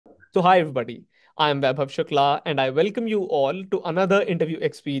So, hi everybody. I am Vaibhav Shukla and I welcome you all to another interview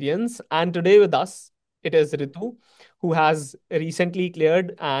experience. And today with us, it is Ritu, who has recently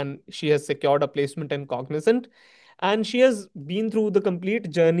cleared and she has secured a placement in Cognizant. And she has been through the complete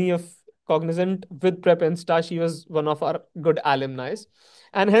journey of Cognizant with Prep Insta. She was one of our good alumni.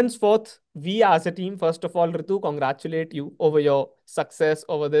 And henceforth, we as a team, first of all, Ritu, congratulate you over your success,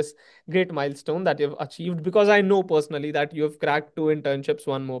 over this great milestone that you've achieved, because I know personally that you have cracked two internships,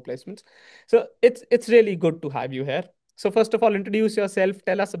 one more placements. So it's really good to have you here. So first of all, introduce yourself,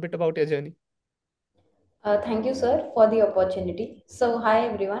 tell us a bit about your journey. Thank you, sir, for the opportunity. So, hi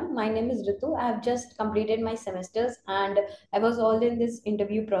everyone. My name is Ritu. I have just completed my semesters, and I was all in this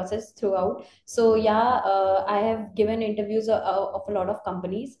interview process throughout. So, yeah, I have given interviews of a lot of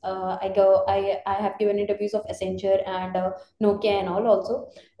companies. I have given interviews of Accenture and Nokia and all also.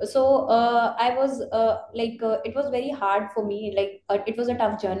 So, I was it was very hard for me. It was a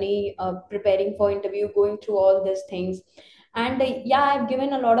tough journey preparing for interview, going through all these things. And yeah, I've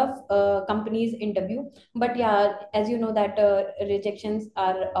given a lot of companies interview, but yeah, as you know that rejections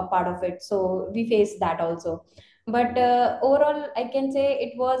are a part of it, so we face that also. But overall I can say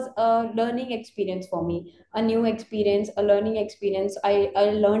it was a learning experience for me, a new experience, a learning experience. I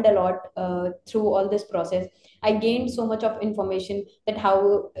learned a lot through all this process. I gained so much of information that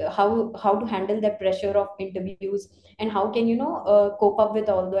how to handle the pressure of interviews, and how can cope up with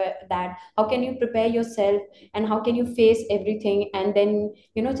all that, how can you prepare yourself, and how can you face everything and then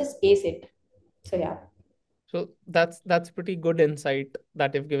just ace it. So yeah. So that's pretty good insight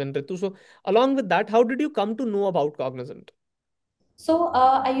that you've given, Ritu. So along with that, how did you come to know about Cognizant? So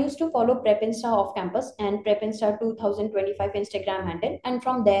I used to follow Prep Insta off campus and Prep Insta 2025 Instagram handle, and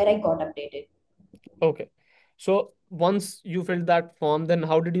from there I got updated. Okay. So once you filled that form, then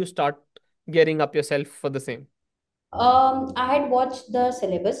how did you start gearing up yourself for the same? I had watched the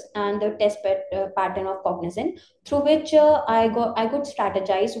syllabus and the pattern of Cognizant, through which I could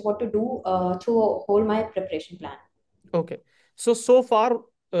strategize what to do through a whole my preparation plan. Okay. So far,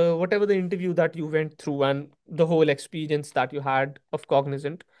 whatever the interview that you went through and the whole experience that you had of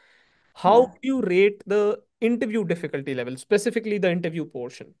Cognizant, how Yeah. do you rate the interview difficulty level, specifically the interview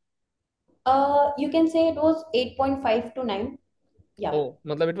portion? You can say it was 8.5 to 9. Yeah. Oh,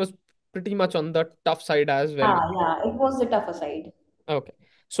 matlab it was pretty much on the tough side as well. Yeah, it was the tougher side. Okay.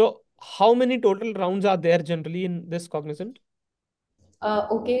 So how many total rounds are there generally in this Cognizant?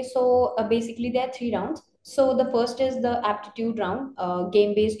 Okay, so basically there are three rounds. So the first is the aptitude round,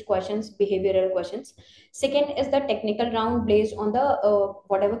 game-based questions, behavioral questions. Second is the technical round based on the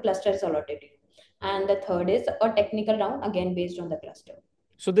whatever cluster is allotted to you. And the third is a technical round again based on the cluster.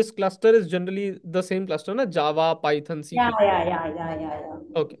 So this cluster is generally the same cluster, na? Java, Python, C++. Yeah.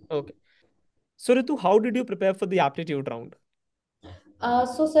 Okay, okay. So Ritu, how did you prepare for the aptitude round?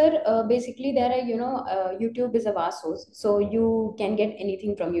 So, sir, basically, there are, YouTube is a vast source, so you can get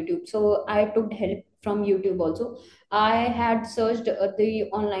anything from YouTube. So, I took help from YouTube also. I had searched the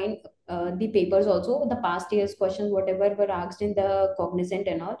online, the papers also, the past year's questions, whatever were asked in the Cognizant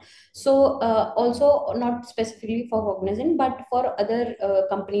and all. So, also not specifically for Cognizant, but for other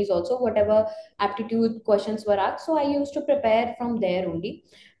companies also, whatever aptitude questions were asked. So, I used to prepare from there only.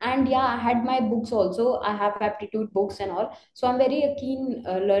 And yeah, I had my books also. I have aptitude books and all, so I'm very a keen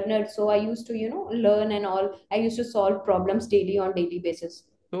learner, so I used to learn and all. I used to solve problems daily on daily basis.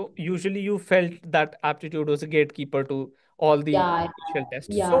 So usually you felt that aptitude was a gatekeeper to all the Yeah, initial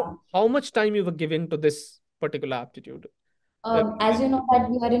tests. yeah. So how much time you were giving to this particular aptitude? As you know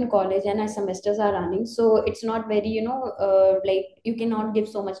that we are in college and our semesters are running, so it's not very like you cannot give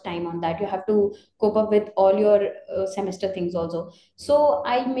so much time on that. You have to cope up with all your semester things also. So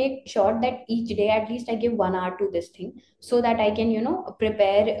I make sure that each day at least I give 1 hour to this thing, so that I can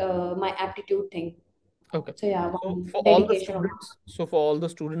prepare my aptitude thing. Okay. So yeah, So one for all the dedication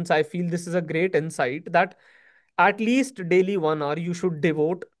of. students, I feel this is a great insight that at least daily 1 hour you should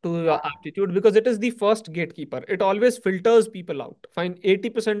devote to your aptitude, because it is the first gatekeeper. It always filters people out. Fine,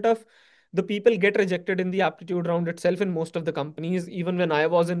 80% of the people get rejected in the aptitude round itself in most of the companies. Even when I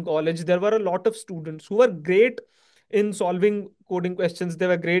was in college, there were a lot of students who were great in solving coding questions. They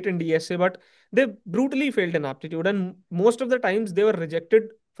were great in DSA, but they brutally failed in aptitude. And most of the times they were rejected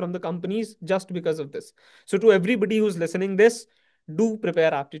from the companies just because of this. So to everybody who's listening this, do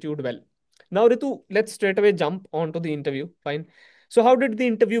prepare aptitude well. Now, Ritu, let's straight away jump onto the interview. Fine. So, how did the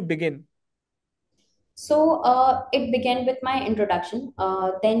interview begin? So it began with my introduction.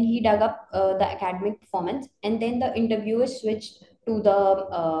 Then he dug up the academic performance, and then the interviewer switched to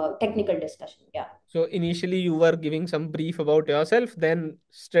the technical discussion. Yeah, So, initially, you were giving some brief about yourself, then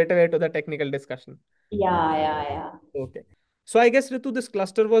straight away to the technical discussion. yeah. Okay. So I guess Ritu, this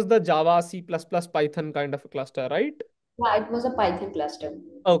cluster was the Java, C++, Python kind of a cluster, right? Yeah, it was a Python cluster.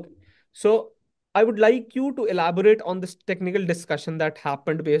 Okay. So I would like you to elaborate on this technical discussion that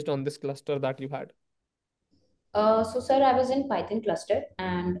happened based on this cluster that you had. Sir, I was in Python cluster,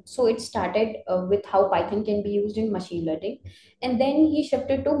 and so it started with how Python can be used in machine learning, and then he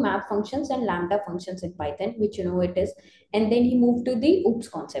shifted to map functions and lambda functions in Python, which you know it is, and then he moved to the OOPS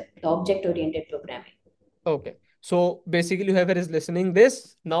concept, the object-oriented programming. Okay. So basically, whoever is listening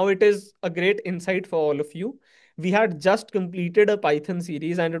this, now it is a great insight for all of you. We had just completed a Python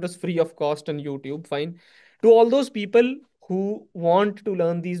series and it was free of cost on YouTube. Fine. To all those people who want to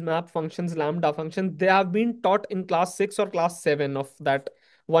learn these map functions, lambda functions, they have been taught in class 6 or class 7 of that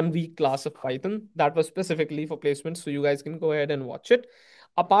 1 week class of Python that was specifically for placements. So you guys can go ahead and watch it.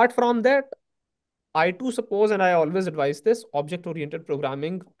 Apart from that, I too suppose, and I always advise this, object oriented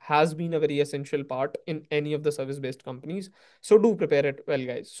programming has been a very essential part in any of the service based companies. So do prepare it well,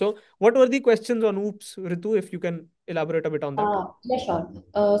 guys. So, what were the questions on OOPS, Ritu, if you can elaborate a bit on that? Yeah, sure.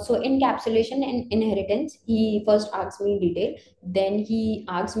 So encapsulation and inheritance, he first asked me in detail. Then he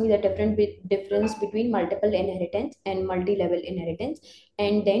asked me the difference between multiple inheritance and multi-level inheritance,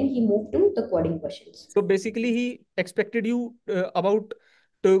 and then he moved to the coding questions. So, basically, he expected you about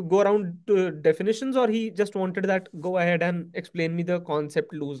to go around to definitions, or he just wanted that go ahead and explain me the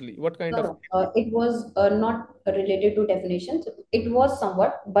concept loosely. What kind No, of. no, it was not related to definitions. It was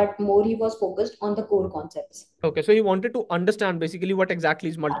somewhat, but more he was focused on the core concepts. Okay, so he wanted to understand basically what exactly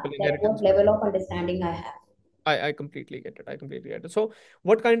is Yeah, multiple that what inheritance. level of understanding I have. I completely get it. I completely get it. So,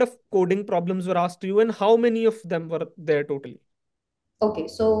 what kind of coding problems were asked to you, and how many of them were there totally? Okay,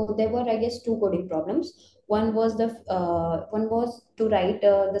 so there were, I guess, two coding problems. One was to write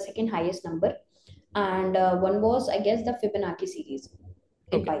the second highest number, and one was, I guess, the Fibonacci series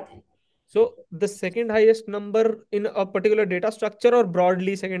in Okay. Python. So, the second highest number in a particular data structure, or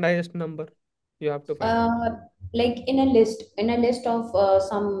broadly second highest number you have to find. Uh, like in a list of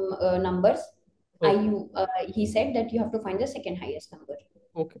some numbers, Okay. he said that you have to find the second highest number.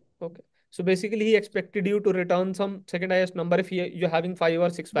 Okay. Okay. So, basically, he expected you to return some second highest number if you're having five or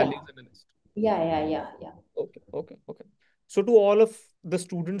six Yeah, values in a list. yeah. Okay, okay, okay. So to all of the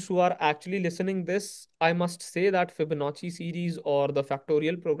students who are actually listening this, I must say that Fibonacci series or the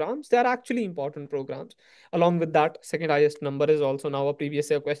factorial programs, they are actually important programs. Along with that, second highest number is also now a previous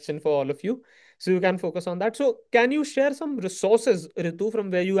year question for all of you. So you can focus on that. So can you share some resources, Ritu,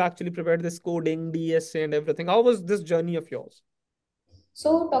 from where you actually prepared this coding, DSA and everything? How was this journey of yours?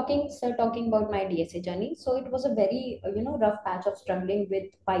 So talking about my DSA journey, so it was a very rough patch of struggling with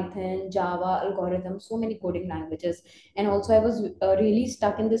Python, Java, algorithms, so many coding languages, and also I was really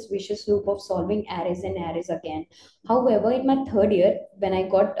stuck in this vicious loop of solving arrays and arrays again. However, in my third year, when I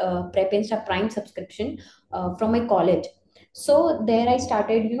got Prep Insta Prime subscription from my college, so there I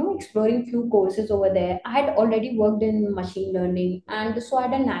started exploring few courses over there. I had already worked in machine learning, and so I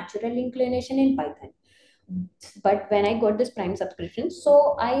had a natural inclination in Python. But when I got this prime subscription,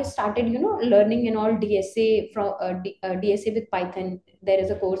 so I started learning in all DSA from DSA with Python. There is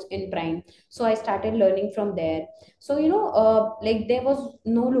a course in prime, so I started learning from there. So like there was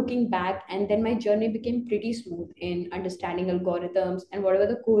no looking back, and then my journey became pretty smooth in understanding algorithms and whatever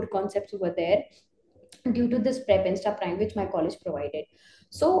the core concepts were there due to this prep insta prime which my college provided.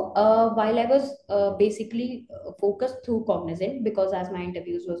 So while I was basically focused through Cognizant, because as my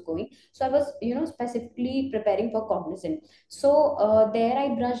interviews was going, so I was specifically preparing for Cognizant. So there I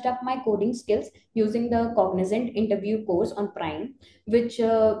brushed up my coding skills using the Cognizant interview course on prime, which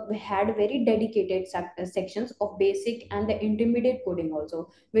had very dedicated sections of basic and the intermediate coding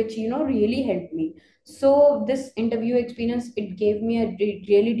also, which really helped me. So this interview experience, it gave me a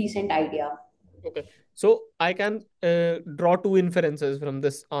really decent idea. Okay. So I can draw two inferences from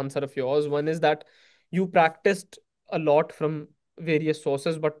this answer of yours. One is that you practiced a lot from various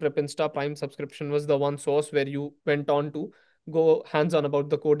sources, but Prepinsta Prime subscription was the one source where you went on to go hands on about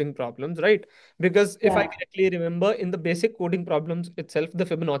the coding problems, right? Because if I Yeah, correctly remember, in the basic coding problems itself, the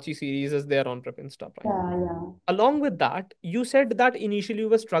Fibonacci series is there on Prepinsta Prime. yeah. Along with that, you said that initially you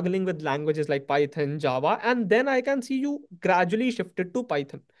were struggling with languages like Python, Java, and then I can see you gradually shifted to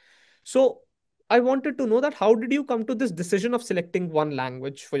Python. So I wanted to know that how did you come to this decision of selecting one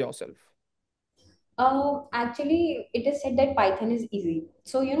language for yourself? Actually, it is said that Python is easy.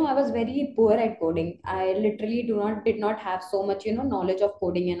 So, I was very poor at coding. I literally did not have so much, knowledge of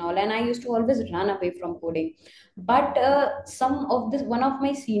coding and all. And I used to always run away from coding. But one of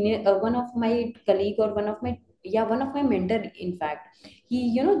my colleague, or one of my yeah, one of my mentor, in fact,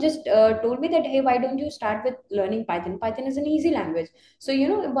 he just told me that, hey, why don't you start with learning Python? Python is an easy language. So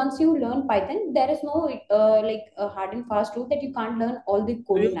once you learn Python, there is no like a hard and fast rule that you can't learn all the So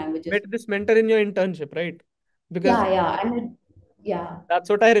coding you languages. met this mentor in your internship, right? Because Yeah, I mean, yeah. that's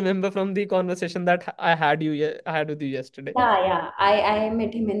what I remember from the conversation that I had with you yesterday. Yeah. I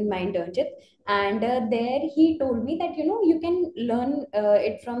met him in my internship, and there he told me that you can learn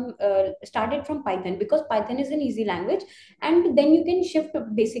it from start it from Python, because Python is an easy language, and then you can shift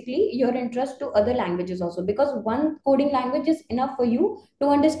basically your interest to other languages also, because one coding language is enough for you to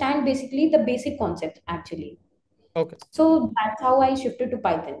understand basically the basic concept actually. Okay, So that's how I shifted to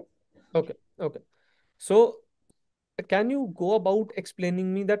Python. okay, okay. So can you go about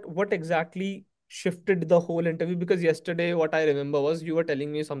explaining me that what exactly shifted the whole interview? Because yesterday, what I remember was you were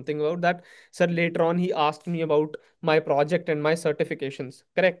telling me something about that. Sir, later on, he asked me about my project and my certifications.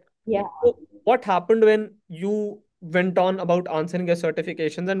 Correct. Yeah. So, what happened when you went on about answering your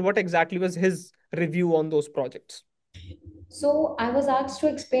certifications, and what exactly was his review on those projects? So I was asked to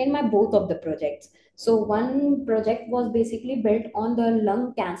explain my both of the projects. So one project was basically built on the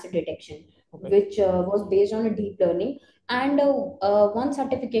lung cancer detection, Okay. which was based on a deep learning, and one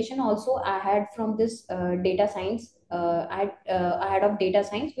certification also I had from this data science. I had of data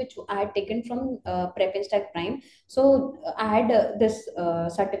science, which I had taken from Prep Instack Prime. So I had this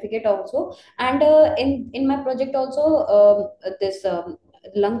certificate also, and in my project also, this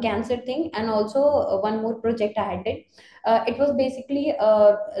lung cancer thing, and also one more project I had did. It was basically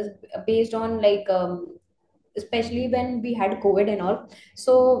based on like especially when we had COVID and all.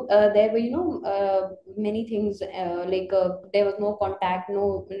 So there were many things, like there was no contact,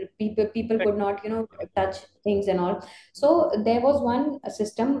 no people Correct. could not touch things and all. So there was one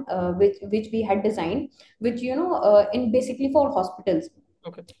system which we had designed, which in basically for hospitals,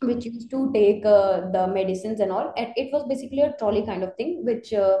 Okay. which used to take the medicines and all, and it was basically a trolley kind of thing,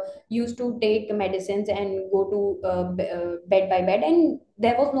 which used to take medicines and go to bed by bed, and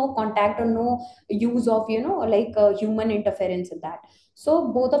there was no contact or no use of like human interference in that. So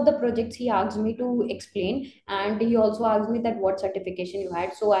both of the projects he asked me to explain, and he also asked me that what certification you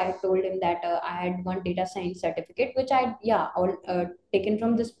had. So I told him that I had one data science certificate, which I yeah all taken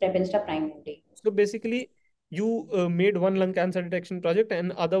from this Prebensta Prime only. So basically, you made one lung cancer detection project,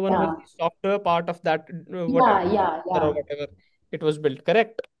 and other one was Yeah, the software part of that, whatever or yeah. whatever it was built.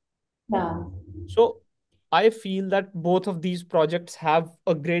 Correct. Yeah. So I feel that both of these projects have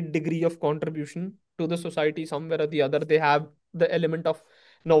a great degree of contribution to the society somewhere or the other. They have the element of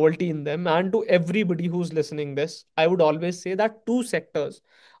novelty in them. And to everybody who's listening this, I would always say that two sectors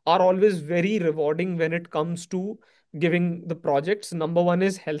are always very rewarding when it comes to giving the projects. Number one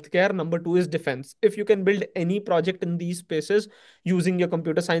is healthcare, number two is defense. If you can build any project in these spaces using your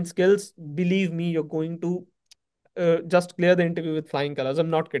computer science skills, believe me, you're going to just clear the interview with flying colors. I'm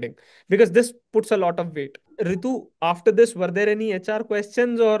not kidding. Because this puts a lot of weight. Ritu, after this, were there any HR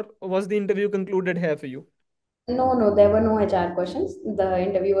questions or was the interview concluded here for you? No, there were no HR questions. The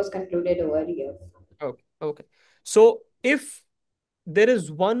interview was concluded over here. Okay. Okay. So if there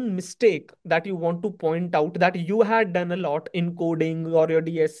is one mistake that you want to point out that you had done a lot in coding or your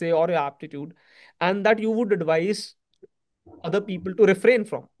DSA or your aptitude, and that you would advise other people to refrain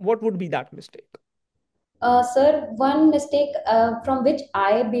from, what would be that mistake? Sir, one mistake from which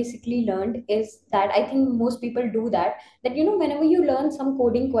I basically learned is that I think most people do that. That whenever you learn some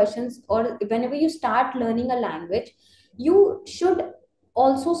coding questions, or whenever you start learning a language, you should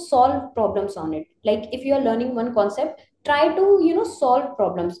also solve problems on it. Like if you are learning one concept, try to solve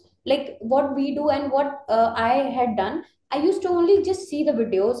problems. Like what we do and what I had done. I used to only just see the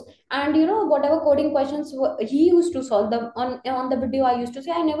videos, and whatever coding questions he used to solve them on the video. I used to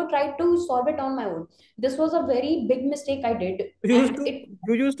say I never tried to solve it on my own. This was a very big mistake I did, You used and to it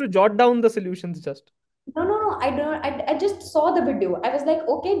you used to jot down the solutions just. no, I don't. I just saw the video. I was like,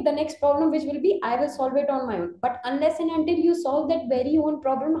 okay, the next problem which will be, I will solve it on my own. But unless and until you solve that very own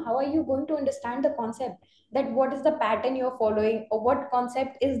problem, how are you going to understand the concept? That what is the pattern you're following, or what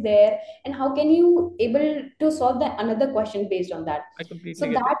concept is there, and how can you able to solve the another question based on that? I completely So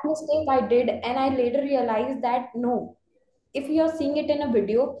get it. that mistake I did, and I later realized that no, if you are seeing it in a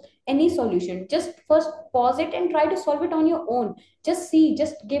video, any solution, just first pause it and try to solve it on your own. Just see,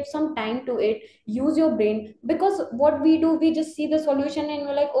 just give some time to it, use your brain, because what we do, we just see the solution and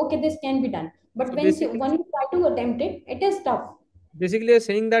we're like, okay, this can be done. But So when you try to attempt it, it is tough. basically, you're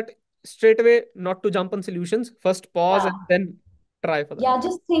saying that straight away not to jump on solutions. First pause Yeah, and then try for that. yeah,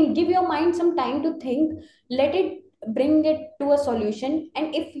 just think, give your mind some time to think, let it bring it to a solution.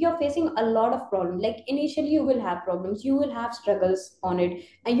 And if you're facing a lot of problems, like initially you will have problems, you will have struggles on it,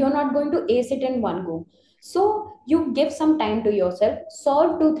 and you're not going to ace it in one go. So you give some time to yourself,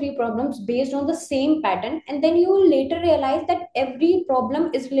 solve two three problems based on the same pattern, and then you will later realize that every problem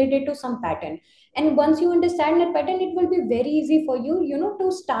is related to some pattern. And once you understand that pattern, it will be very easy for you,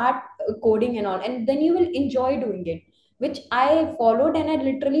 to start coding and all, and then you will enjoy doing it, which I followed, and I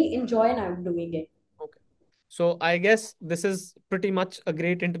literally enjoy now doing it. Okay. So I guess this is pretty much a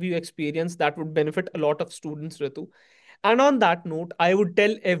great interview experience that would benefit a lot of students, Ritu. And on that note, I would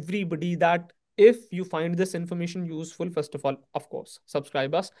tell everybody that if you find this information useful, first of all, of course,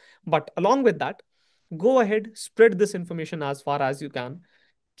 subscribe us. But along with that, go ahead, spread this information as far as you can.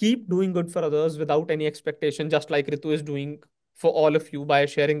 Keep doing good for others without any expectation, just like Ritu is doing for all of you by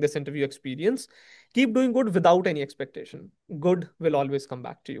sharing this interview experience. Keep doing good without any expectation. Good will always come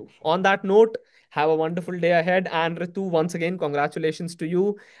back to you. On that note, have a wonderful day ahead. And Ritu, once again, congratulations to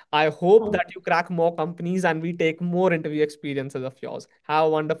you. I hope that you crack more companies and we take more interview experiences of yours. Have a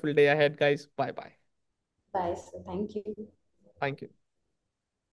wonderful day ahead, guys. Bye bye. Bye, so thank you. Thank you.